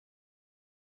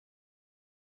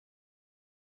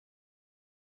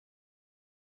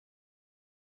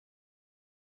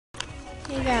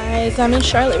Hey guys, I'm in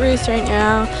Charlotte Russe right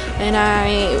now and I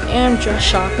am dress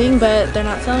shopping, but they're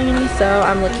not selling any, so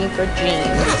I'm looking for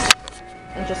jeans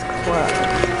and just clothes.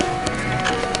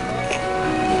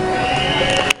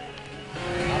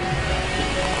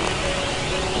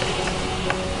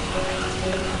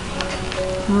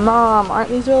 Mom,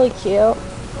 aren't these really cute?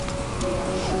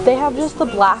 They have just the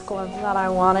black ones that I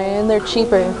wanted and they're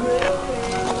cheaper.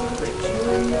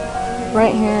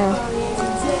 Right here.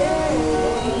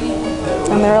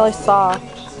 And they're really soft.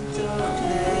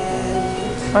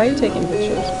 Why are you taking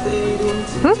pictures?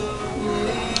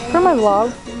 For my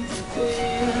vlog.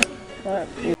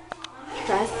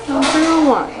 Dress number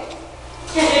 1.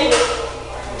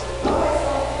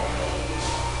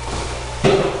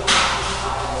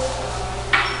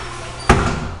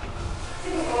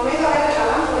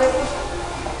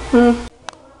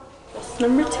 Dress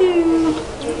number 2.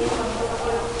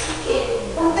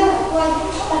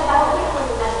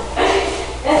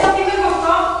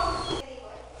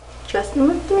 Dress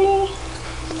number 3.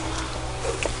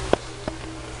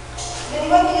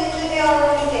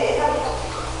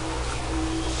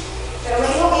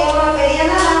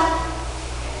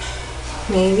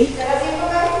 Maybe.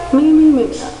 Maybe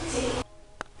not.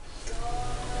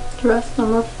 Dress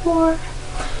number 4.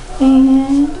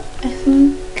 And I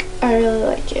think I really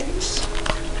like it.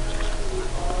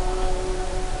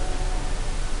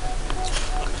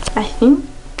 I think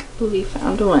we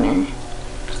found a winner.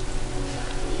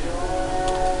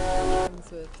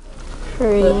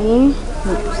 Pretty.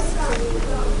 Hoops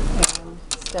and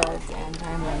studs and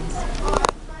diamonds.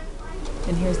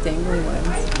 And here's dangly ones.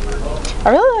 I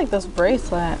really like this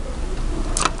bracelet.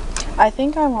 I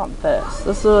think I want this.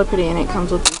 This is really pretty and it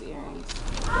comes with these earrings.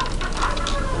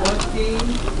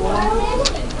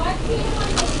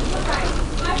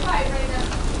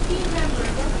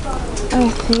 I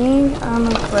think I'm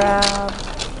gonna grab...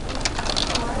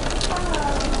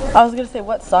 I was gonna say,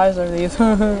 what size are these?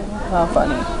 How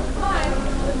funny.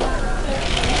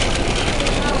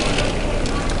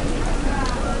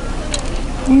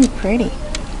 Very pretty.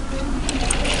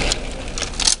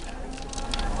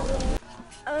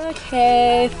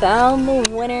 Okay, found the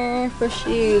winner for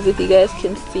shoes, if you guys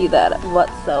can see that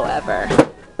whatsoever.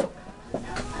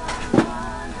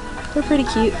 They're pretty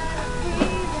cute.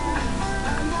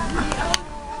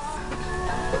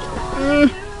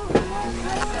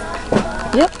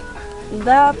 Yep,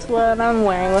 that's what I'm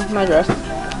wearing with my dress.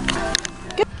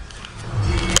 Good.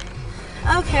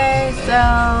 Okay, so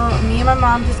me and my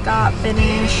mom just got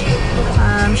finished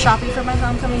shopping for my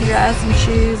homecoming dress and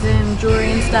shoes and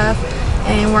jewelry and stuff,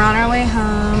 and we're on our way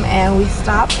home, and we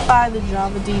stopped by the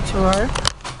Java Detour.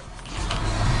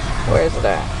 Where is it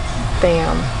at?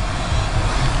 Bam.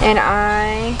 And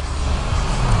I'm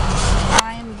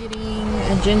getting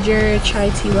a ginger chai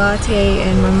tea latte,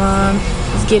 and my mom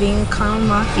is getting a caramel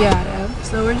macchiato.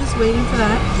 So we're just waiting for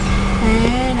that,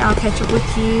 and I'll catch up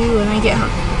with you when I get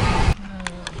home.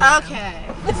 Okay,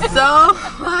 so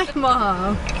my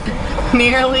mom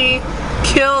nearly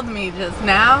killed me just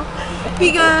now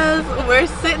because we're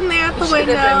sitting there at the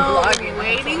window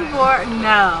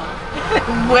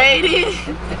waiting.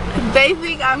 They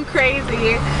think I'm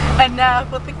crazy enough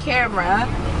with the camera,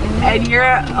 and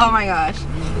oh my gosh.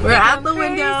 We're out the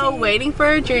window waiting for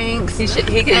our drinks. He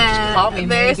could call me.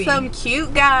 There's maybe. some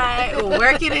cute guy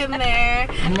working in there,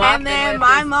 and then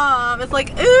my mom is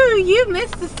like, "Ooh, you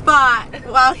missed the spot,"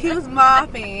 while he was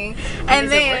mopping,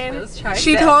 and then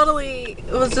she totally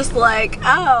was just like,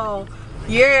 "Oh,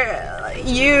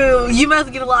 you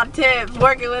must get a lot of tips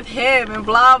working with him," and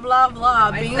blah blah blah.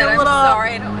 Being a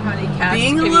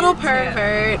little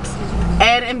pervert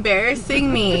and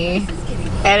embarrassing me,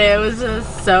 and it was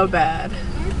just so bad.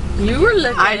 You were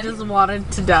looking. I just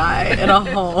wanted to die in a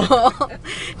hole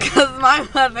because my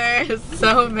mother is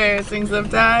so embarrassing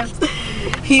sometimes.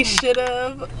 He should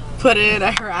have put in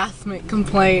a harassment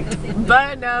complaint,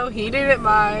 but no, he didn't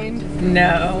mind.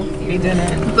 No, he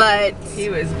didn't. But he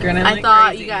was grinning like I thought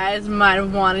crazy. You guys might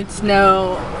have wanted to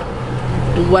know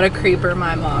what a creeper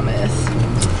my mom is.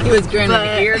 He was grinning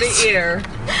ear to ear.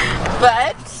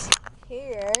 But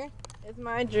here is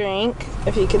my drink.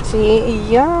 If you can see,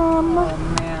 yum. Oh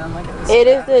man, look at this. It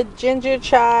is a ginger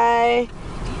chai.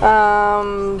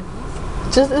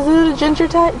 Is it a ginger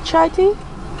chai tea?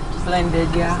 Blended,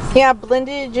 yeah. Yeah,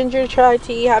 blended ginger chai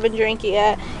tea. Haven't drank it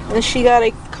yet. And she got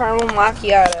a caramel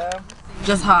macchiato.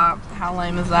 Just hot. How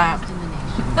lame is that?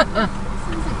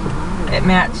 It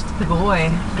matched the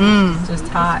boy. Just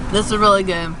hot. This is really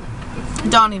good.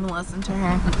 Don't even listen to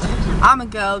her. I'm gonna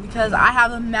go because I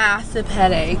have a massive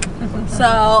headache.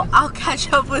 So I'll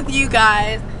catch up with you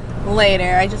guys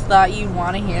later. I just thought you'd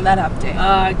want to hear that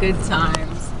update. Good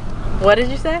times. What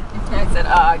did you say? I said,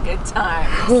 good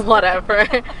time. Whatever.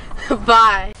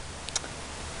 Bye.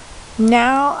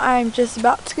 Now I'm just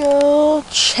about to go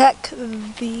check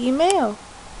the mail.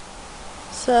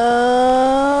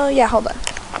 So, yeah, hold on.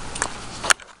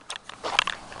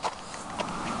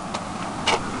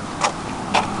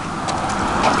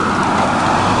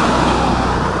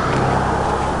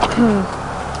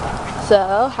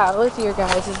 So, how was your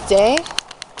guys' day?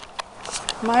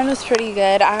 Mine was pretty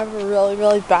good. I have a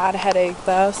really bad headache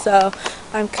though, so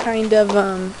I'm kind of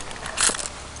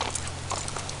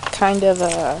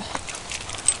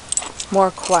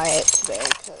more quiet today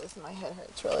because my head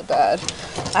hurts really bad.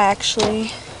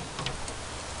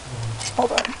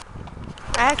 Hold on.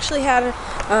 I actually had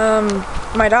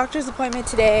my doctor's appointment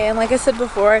today, and like I said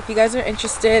before, if you guys are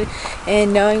interested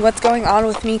in knowing what's going on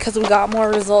with me, because we got more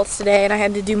results today and I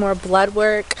had to do more blood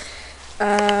work,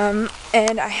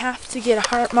 and I have to get a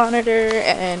heart monitor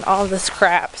and all this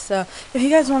crap. So if you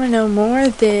guys want to know more,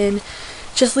 then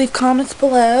just leave comments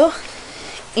below,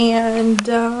 and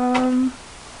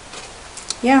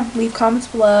yeah, leave comments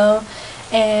below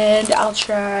and I'll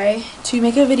try to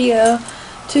make a video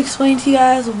to explain to you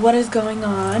guys what is going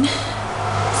on.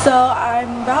 So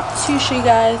I'm about to show you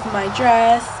guys my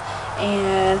dress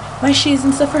and my shoes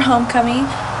and stuff for homecoming,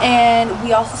 and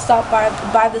we also stopped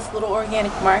by this little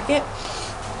organic market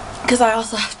because I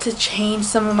also have to change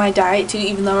some of my diet too.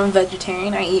 Even though I'm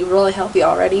vegetarian, I eat really healthy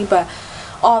already, but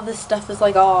all this stuff is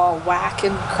like all whack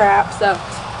and crap, so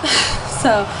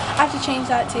I have to change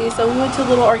that too. So we went to a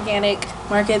little organic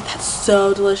market that's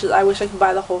so delicious. I wish I could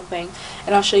buy the whole thing,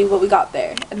 and I'll show you what we got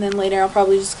there, and then later I'll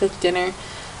probably just cook dinner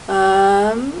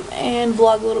and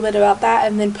vlog a little bit about that,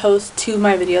 and then post 2 of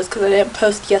my videos because I didn't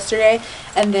post yesterday,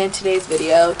 and then today's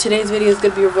video. Today's video is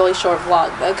going to be a really short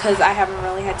vlog though because I haven't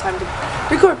really had time to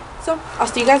record. So I'll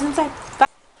see you guys inside. Bye.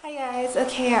 Hi guys.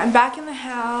 Okay, I'm back in the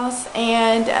house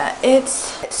and it's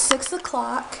 6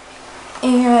 o'clock.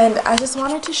 And I just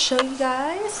wanted to show you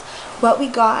guys what we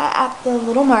got at the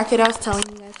little market I was telling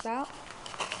you guys about.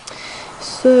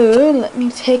 So let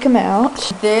me take them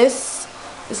out. This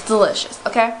is delicious,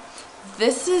 okay?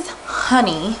 This is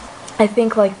honey. I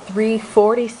think like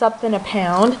 $3.40 something a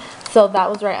pound. So that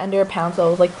was right under a pound, so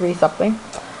it was like 3 something.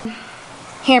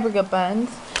 Hamburger buns.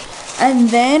 And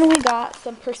then we got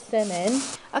some persimmon.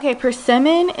 Okay,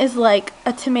 persimmon is like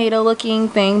a tomato looking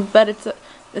thing, but it's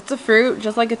a fruit,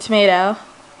 just like a tomato,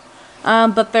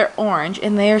 but they're orange,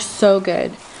 and they are so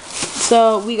good.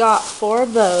 So we got 4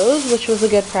 of those, which was a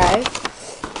good price.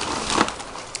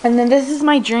 And then this is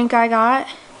my drink I got.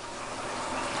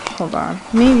 Hold on,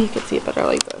 maybe you could see it better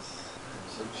like this.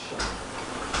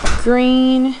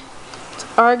 Green, it's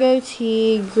Argo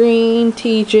tea, green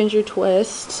tea, ginger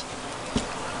twist.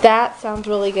 That sounds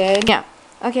really good. Yeah.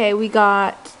 Okay, we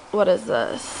got, what is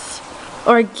this?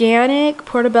 Organic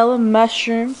portobello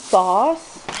mushroom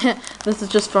sauce. This is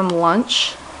just from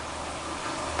lunch.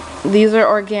 These are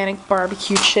organic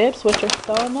barbecue chips, which are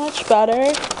so much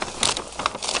better.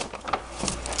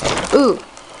 Ooh,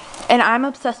 and I'm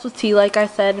obsessed with tea, like I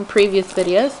said in previous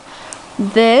videos.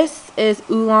 This is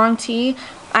oolong tea.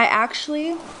 I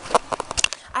actually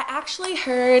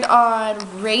heard on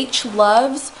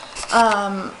LibbyyLoves,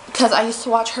 because I used to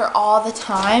watch her all the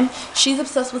time. She's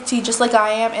obsessed with tea just like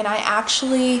I am, and I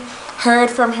actually heard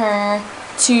from her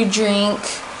to drink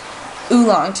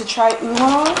oolong, to try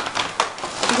oolong,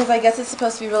 because I guess it's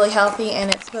supposed to be really healthy and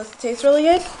it's supposed to taste really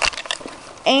good.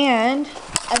 And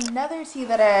another tea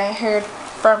that I heard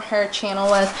from her channel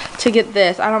was to get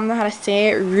this. I don't know how to say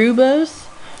it. Rooibos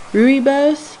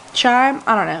chai.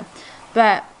 I don't know,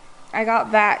 but I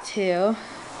got that too.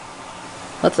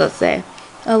 What's that say?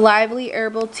 A lively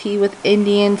herbal tea with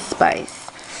Indian spice.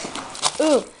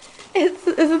 Ooh,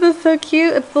 isn't this so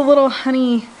cute? It's the little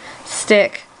honey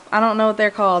stick. I don't know what they're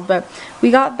called, but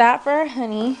we got that for our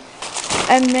honey.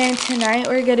 And then tonight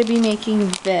we're going to be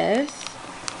making this.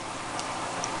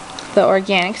 The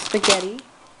organic spaghetti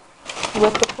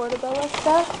with the portobello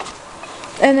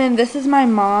stuff. And then this is my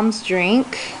mom's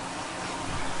drink.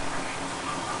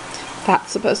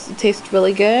 That's supposed to taste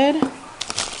really good.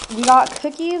 We got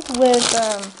cookies with,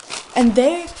 and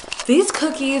these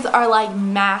cookies are like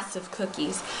massive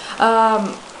cookies.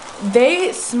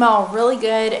 They smell really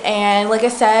good, and like I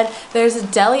said, there's a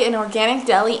deli, an organic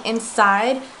deli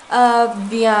inside of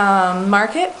the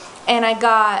market, and I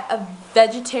got a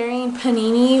vegetarian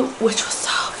panini, which was so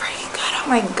freaking good. Oh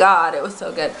my god, it was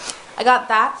so good. I got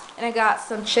that, and I got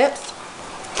some chips.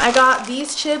 I got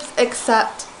these chips,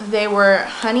 except they were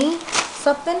honey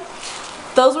something.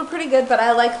 Those were pretty good, but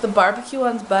I like the barbecue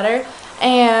ones better.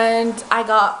 And I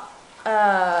got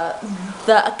the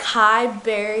acai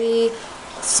berry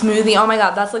smoothie. Oh my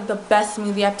god, that's like the best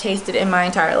smoothie I've tasted in my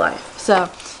entire life. So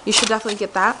you should definitely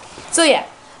get that. So yeah,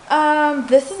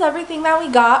 this is everything that we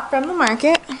got from the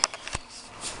market.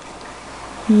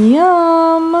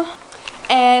 Yum.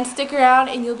 And stick around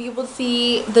and you'll be able to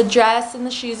see the dress and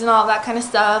the shoes and all that kind of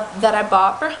stuff that I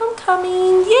bought for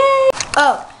homecoming. Yay!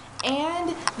 Oh,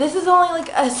 and this is only like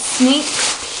a sneak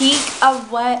peek of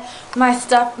what my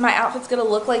outfit's gonna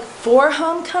look like for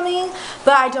homecoming,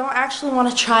 but I don't actually want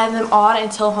to try them on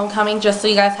until homecoming, just so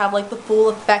you guys have like the full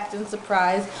effect and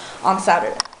surprise on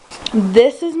Saturday.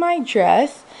 This is my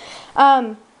dress.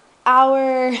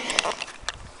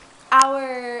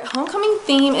 Our homecoming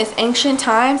theme is ancient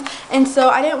times, and so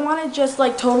I didn't want to just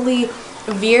like totally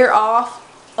veer off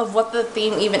of what the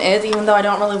theme even is, even though I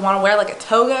don't really want to wear like a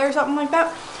toga or something like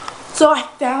that. So I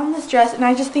found this dress and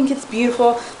I just think it's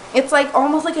beautiful. It's like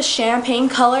almost like a champagne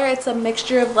color. It's a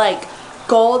mixture of like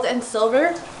gold and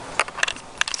silver.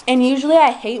 And usually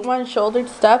I hate one-shouldered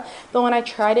stuff, but when I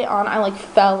tried it on, I like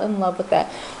fell in love with it.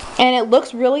 And it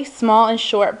looks really small and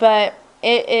short, but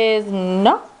it is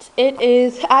not. It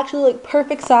is actually like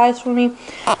perfect size for me,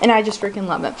 and I just freaking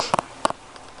love it.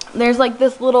 There's like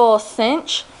this little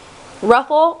cinch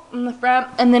ruffle in the front,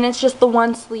 and then it's just the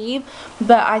one sleeve,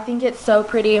 but I think it's so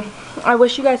pretty. I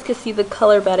wish you guys could see the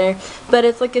color better, but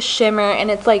it's like a shimmer,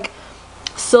 and it's like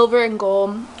silver and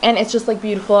gold, and it's just like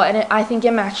beautiful, and I think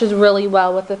it matches really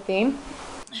well with the theme.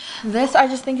 This I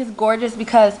just think is gorgeous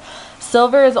because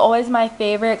silver is always my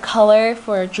favorite color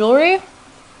for jewelry.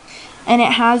 And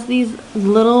it has these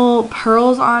little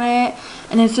pearls on it,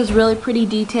 and it's just really pretty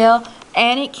detail.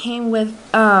 And it came with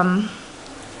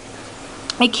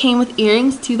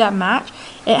earrings too that match.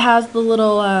 It has the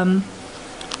little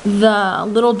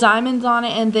diamonds on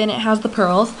it, and then it has the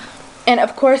pearls. And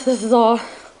of course, this is all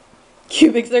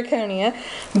cubic zirconia.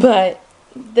 But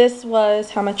this was,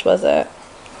 how much was it?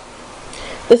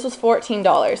 This was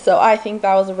 $14, so I think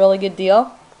that was a really good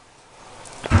deal.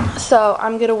 So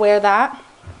I'm gonna wear that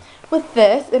with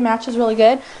this. It matches really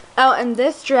good. Oh, and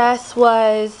this dress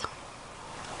was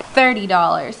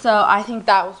 $30, so I think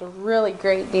that was a really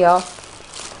great deal.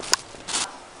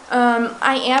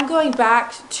 I am going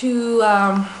back to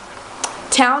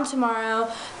town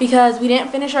tomorrow because we didn't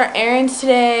finish our errands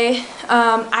today.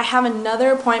 I have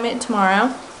another appointment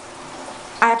tomorrow.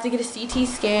 I have to get a CT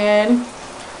scan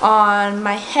on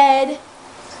my head.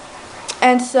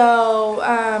 And so,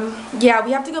 yeah,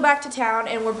 we have to go back to town,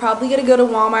 and we're probably going to go to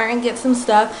Walmart and get some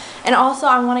stuff. And also,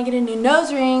 I want to get a new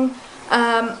nose ring.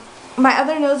 My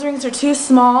other nose rings are too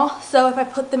small, so if I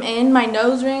put them in, my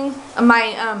nose ring,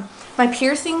 my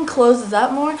piercing closes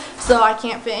up more, so I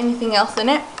can't fit anything else in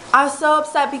it. I was so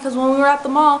upset because when we were at the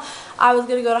mall, I was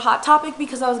going to go to Hot Topic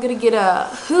because I was going to get a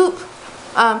hoop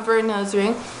for a nose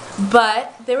ring.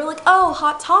 But they were like, oh,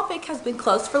 Hot Topic has been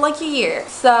closed for like a year.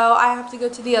 So I have to go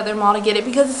to the other mall to get it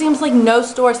because it seems like no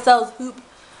store sells hoop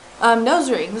nose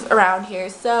rings around here.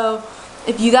 So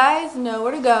if you guys know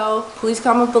where to go, please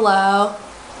comment below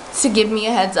to give me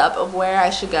a heads up of where I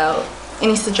should go.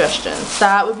 Any suggestions?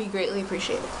 That would be greatly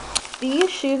appreciated. These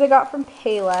shoes I got from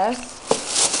Payless,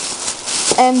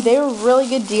 and they were a really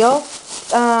good deal.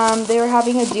 They were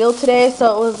having a deal today,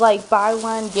 so it was like buy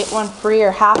one, get one free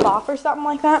or half off or something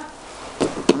like that.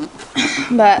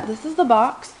 But this is the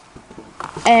box,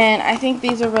 and I think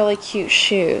these are really cute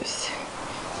shoes.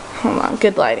 Hold on,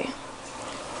 good lighting.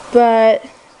 But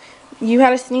you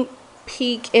had a sneak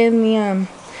peek in the,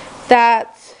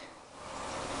 that's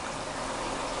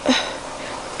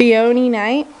Peony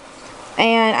Night,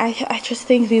 and I just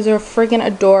think these are freaking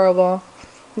adorable.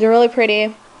 They're really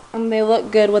pretty. They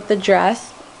look good with the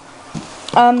dress.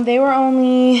 They were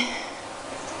only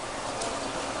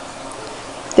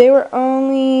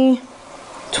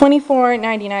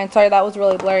 $24.99. Sorry, that was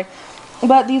really blurry.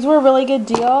 But these were a really good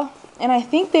deal, and I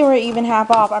think they were even half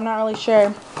off. I'm not really sure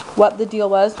what the deal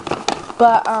was,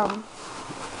 but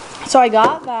so I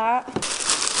got that.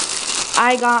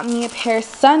 I got me a pair of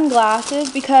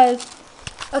sunglasses because,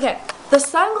 okay, the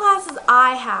sunglasses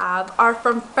I have are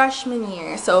from freshman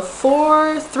year, so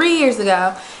 3 years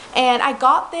ago, and I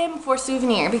got them for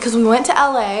souvenir because we went to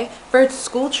LA for a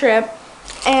school trip,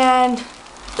 and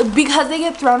because they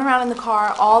get thrown around in the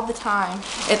car all the time,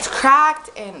 it's cracked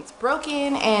and it's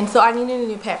broken, and so I needed a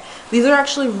new pair. These are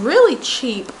actually really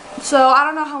cheap, so I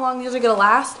don't know how long these are gonna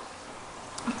last,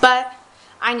 but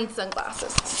I need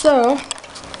sunglasses. So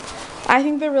I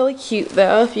think they're really cute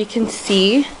though, if you can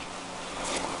see.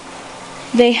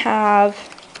 They have,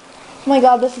 oh my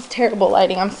god, this is terrible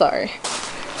lighting, I'm sorry.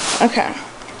 Okay.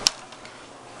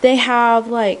 They have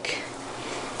like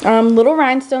little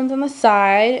rhinestones on the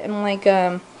side, and like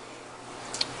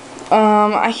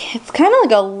It's kind of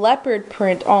like a leopard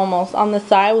print almost on the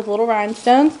side with little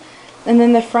rhinestones, and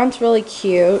then the front's really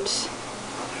cute.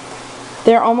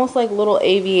 They're almost like little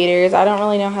aviators. I don't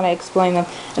really know how to explain them,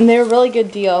 and they're a really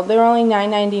good deal. They're only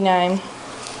 $9.99.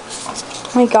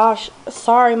 Oh my gosh,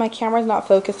 sorry, my camera's not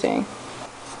focusing.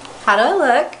 How do I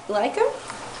look? You like them?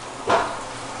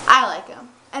 I like them,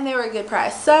 and they were a good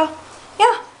price. So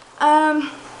yeah,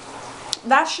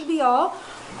 that should be all.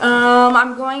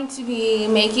 I'm going to be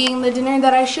making the dinner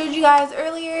that I showed you guys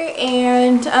earlier,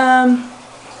 and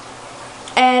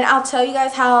I'll tell you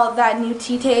guys how that new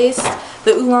tea tastes,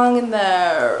 the oolong and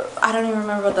the, I don't even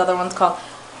remember what the other one's called,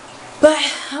 but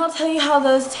I'll tell you how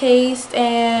those taste,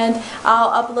 and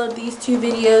I'll upload these 2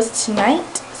 videos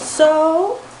tonight.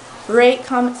 So rate,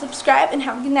 comment, subscribe, and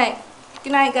have a good night.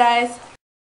 Good night, guys.